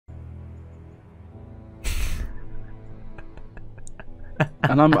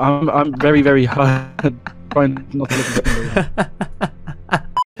And I'm very, very hard trying not to look at the camera.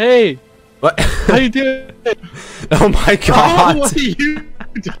 Hey! What? How you doing? Oh my god! Oh, what are you doing?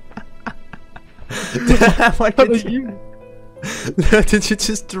 What What are did you? Did you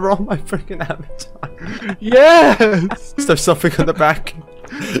just draw my freaking avatar? Yes! Is there something on the back?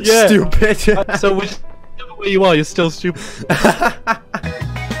 Yeah. Stupid. So whichever way you are, you're still stupid.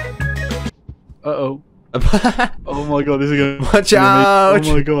 Uh-oh. Oh my god, this is gonna... Watch out!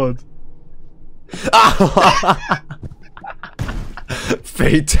 Oh my god.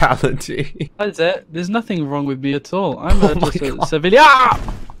 Fatality. That's it. There's nothing wrong with me at all. I'm Oh my just a God. civilian. Ah!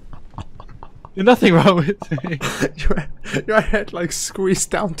 There's nothing wrong with me. Your head like squeezed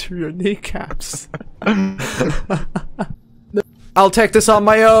down to your kneecaps. I'll take this on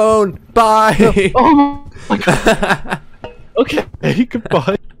my own. Bye. Oh my god. Okay,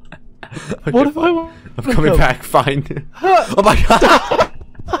 goodbye. Okay, What if I want? I'm coming back. Fine. Oh my god.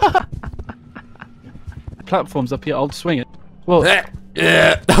 Platforms up here. I'll swing it. Whoa.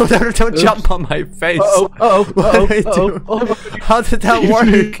 Yeah. Don't jump on my face. Uh-oh. What Uh-oh. did I do? Uh-oh. Oh my god. How did that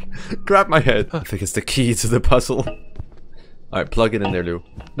work? Grab my head. I think it's the key to the puzzle. Alright, plug it in there, Lou.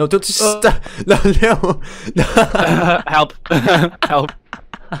 No, don't just stop. No, Lou. No. Help. Help.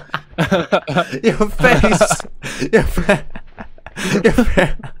 Your face. Your face. Your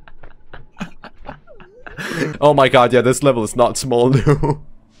face. Oh my god, yeah, this level is not small, Lou.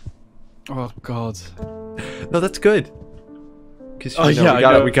 Oh god. No, that's good. Because Oh,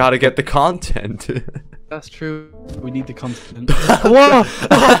 yeah, we gotta get the content. That's true. We need the content. Whoa!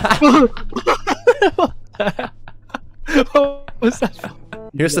 What was that?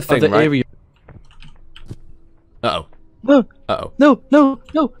 Here's the thing, the right? area. Uh-oh. No! Uh-oh. No! No!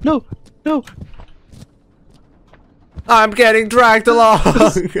 No! No! No! I'm getting dragged along!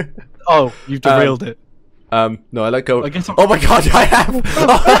 Oh, you've derailed it. No, I let go. I guess I'm- Oh my god, I have!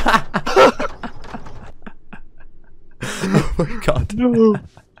 Oh my god. No!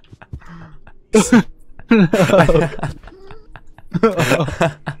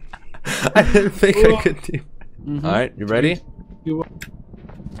 I didn't think I could do. Alright, you ready? You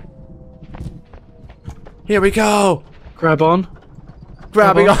Here we go! grab on.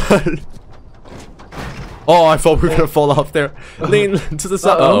 Grabbing Grab on! Oh, I thought we were gonna fall off there. Lean to the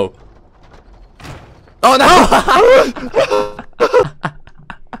side. Uh-oh. Oh no!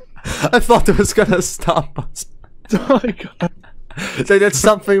 I thought it was gonna stop us. Oh my god. They did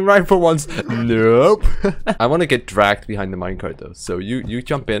something right for once. Nope. I want to get dragged behind the minecart though. So you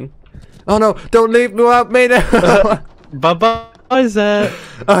jump in. Oh no! Don't leave me without me now. Bye bye, Zed.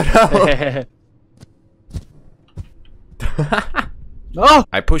 Oh no! Oh!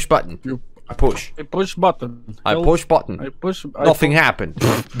 I push button. I push. I push button. I push button. I push. Nothing happened.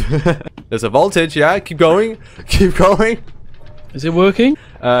 There's a voltage. Yeah, keep going. Keep going. Is it working?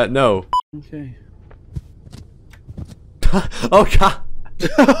 No. Okay. Oh god.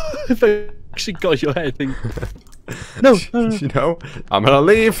 If I actually got your head thing. No, no, no. You know, I'm gonna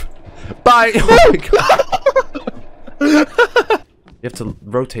leave. Bye. Oh my god. You have to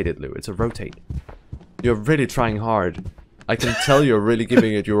rotate it, Lou. It's a rotate. You're really trying hard. I can tell you're really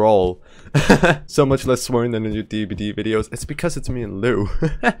giving it your all. So much less swearing than in your DVD videos. It's because it's me and Lou.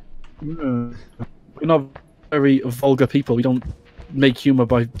 We're not very vulgar people. We don't make humor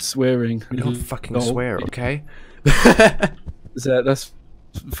by swearing. We don't fucking No. swear, okay? That's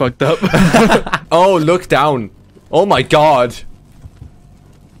fucked up. Oh, look down. Oh my god.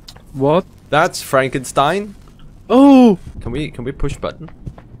 What? That's Frankenstein. Oh! Can we push button?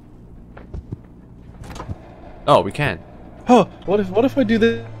 Oh, we can. Oh, what if I do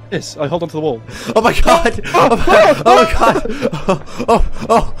this? I hold onto the wall. Oh my god! Oh my god!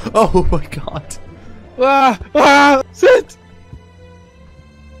 Oh my god! Ah! Ah! Sit!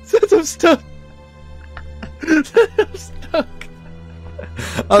 Sit, I'm stuck! Sit, I'm stuck!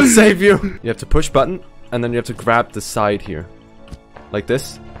 I'll save you! You have to push button, and then you have to grab the side here. Like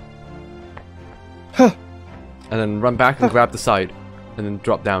this. Huh. And then run back and grab the side. And then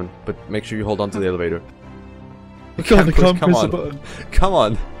drop down, but make sure you hold on to the elevator. I can't Come press on. the button. Come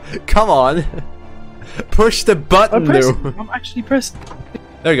on! Come on! Push the button, Lou! I'm actually pressed.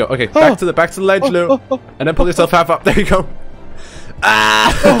 There you go, okay, back to the ledge, Lou. And then pull yourself half up. There you go.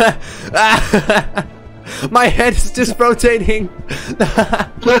 Ah! Ah! My head is just rotating.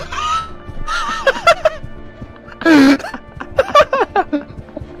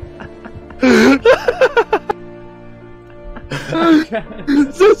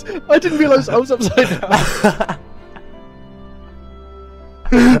 I didn't realize I was upside down.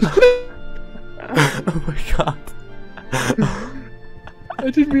 Oh my god. I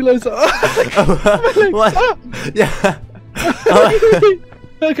didn't realize that. What? Yeah.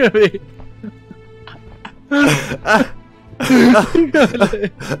 Look at me.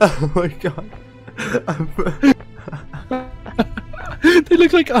 Oh my god. They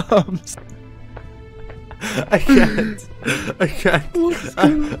look like arms. I can't. I can't.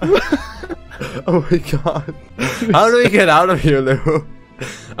 Oh my god. How do we get out of here, Lou?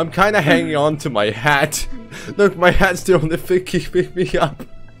 I'm kind of hanging on to my hat. Look, my hat's the only thing keeping me up.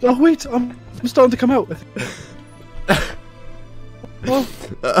 Oh wait, I'm starting to come out. Oh,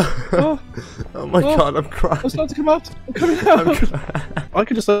 oh my god, I'm crying. I'm starting to come out. I'm coming out. I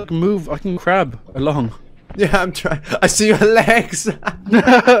can just like move. I can crab along. Yeah, I'm trying. I see your legs. Oh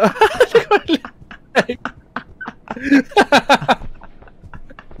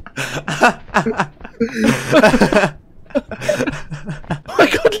my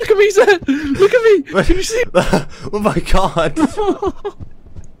god, look at me, Zed! Look at me! Can you see? Oh my god.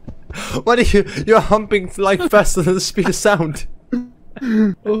 What are you? You're humping like faster than the speed of sound.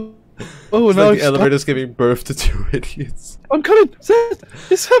 Oh It's no! like the elevator's giving birth to two idiots. I'm coming, Zed!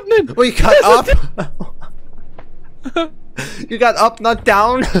 It's happening! Oh, you got up. You got up, not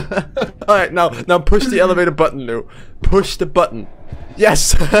down. All right, now push the elevator button, Lou. Push the button.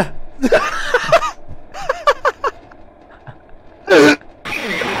 Yes. They're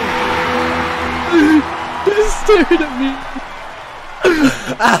staring at me.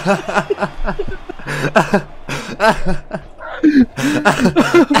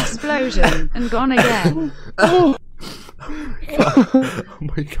 Explosion and gone again. Oh. Oh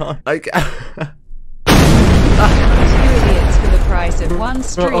my god. Like. Two idiots for the price of one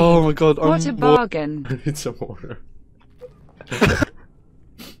stream. Oh my god! What a bargain. I need some water.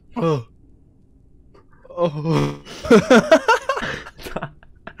 Oh. Oh.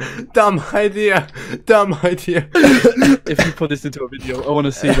 Dumb idea. Dumb idea. If you put this into a video, I want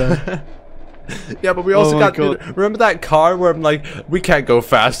to see that. Yeah, but we also my got. God. Remember that car where I'm like, we can't go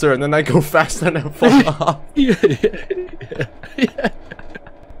faster, and then I go faster and I fall off. Yeah.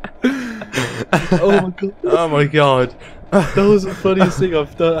 Oh my god! Oh my god. That was the funniest thing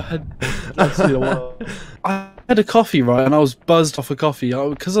I've seen in a while. I had a coffee, right, and I was buzzed off a coffee.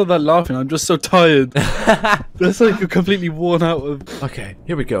 Because of that laughing, I'm just so tired. That's like you're completely worn out of. Okay,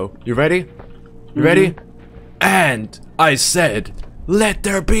 here we go. You ready? You ready? And I said, let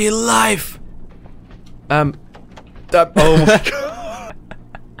there be life. Oh my god!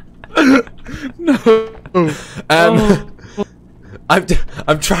 No.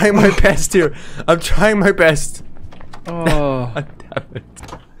 I'm trying my best here. I'm trying my best. Oh. God damn it.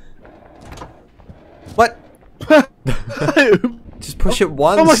 What? Just push it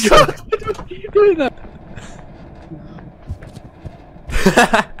once. Oh my god! Why are you doing that?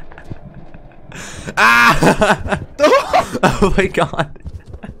 Ah! Oh my god.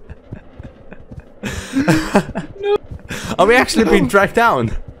 No. Are we actually being dragged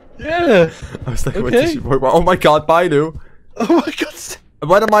down? Yeah. I was like, what Okay. did oh my god, Baidu. Oh my god.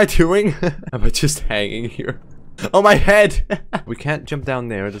 What am I doing? Am I just hanging here? Oh, my head! We can't jump down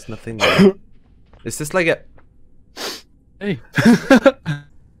there, there's nothing there. Is this like a... Hey.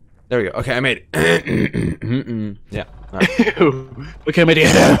 There we go. Okay, I made it. Yeah. Right. Okay, my dear.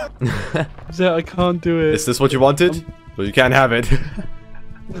 Zed, I can't do it. Is this what you wanted? Well, you can't have it.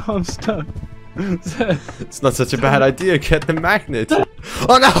 No, I'm stuck. Zed. It's not such a bad idea. Get the magnet.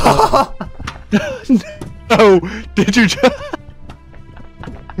 Oh no! No! Did you just...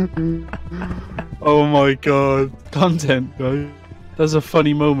 Oh my god. Content, guys. That's a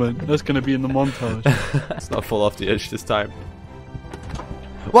funny moment. That's gonna be in the montage. It's not fall off the edge this time.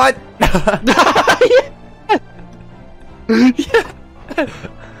 What?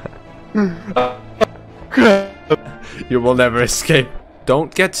 You will never escape.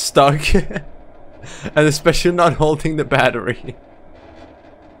 Don't get stuck. And especially not holding the battery.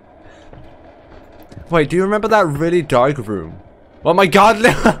 Wait, do you remember that really dark room? Oh my god!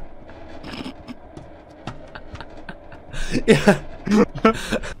 Yeah.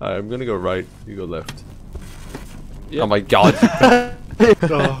 Alright, I'm gonna go right. You go left. Yeah. Oh my god.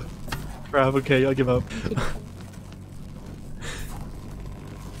 Oh, crap. Okay, I give up.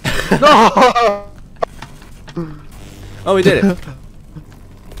 No! Oh, we did it.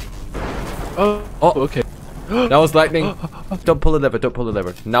 Oh, okay. That was lightning. Don't pull the lever. Don't pull the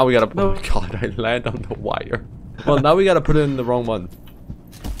lever. Now we gotta. No. Oh my god! I land on the wire. Well, now we gotta put it in the wrong one.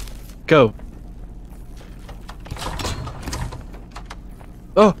 Go.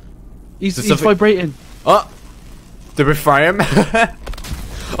 Oh, he's Specific- vibrating. Oh, did we fry him?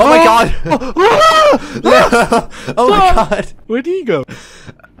 Oh my god! Oh my god! Where did he go?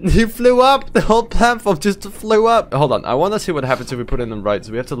 He flew up. The whole platform just flew up. Hold on. I want to see what happens if we put it in the right.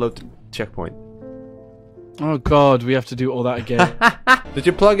 So we have to load the checkpoint. Oh god, we have to do all that again. Did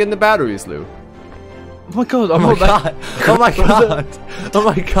you plug in the batteries, Lou? Oh my god, I'm Oh my not that. god! Oh my god! Oh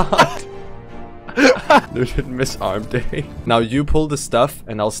my god! Lou didn't miss arm day. Now you pull the stuff,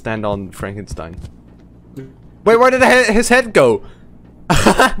 and I'll stand on Frankenstein. Wait, where did his head go?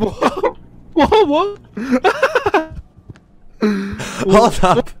 What? Hold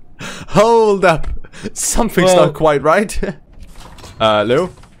up! Hold up! Something's not quite right. Lou?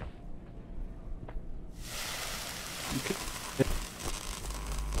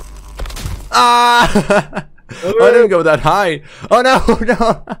 Ah! I didn't go that high. Oh no,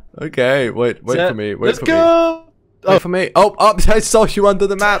 no. Okay, wait for me. Wait Let's for go. me. Wait for me. Oh, I saw you under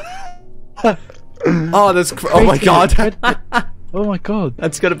the map. Oh, that's. Oh my god. Oh my god.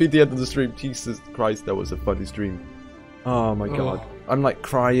 That's gonna be the end of the stream. Jesus Christ, that was a funny stream. Oh my god. I'm like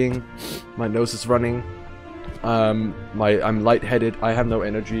crying. My nose is running. I'm lightheaded. I have no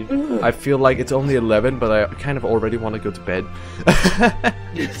energy. I feel like it's only 11, but I kind of already want to go to bed.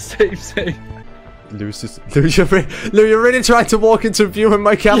 Same. Lou, you're really trying to walk into view in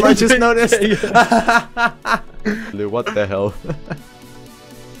my camera. I just noticed. Lou, what the hell?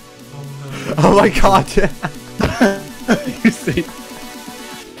 Oh my god. You see.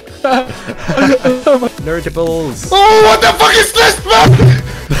 Nerdables. Oh, what the fuck is this, man?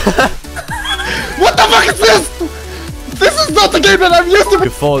 What the fuck is this? This is not the game that I'm used to. You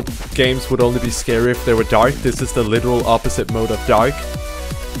thought games would only be scary if they were dark. This is the literal opposite mode of dark.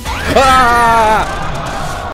 Ah!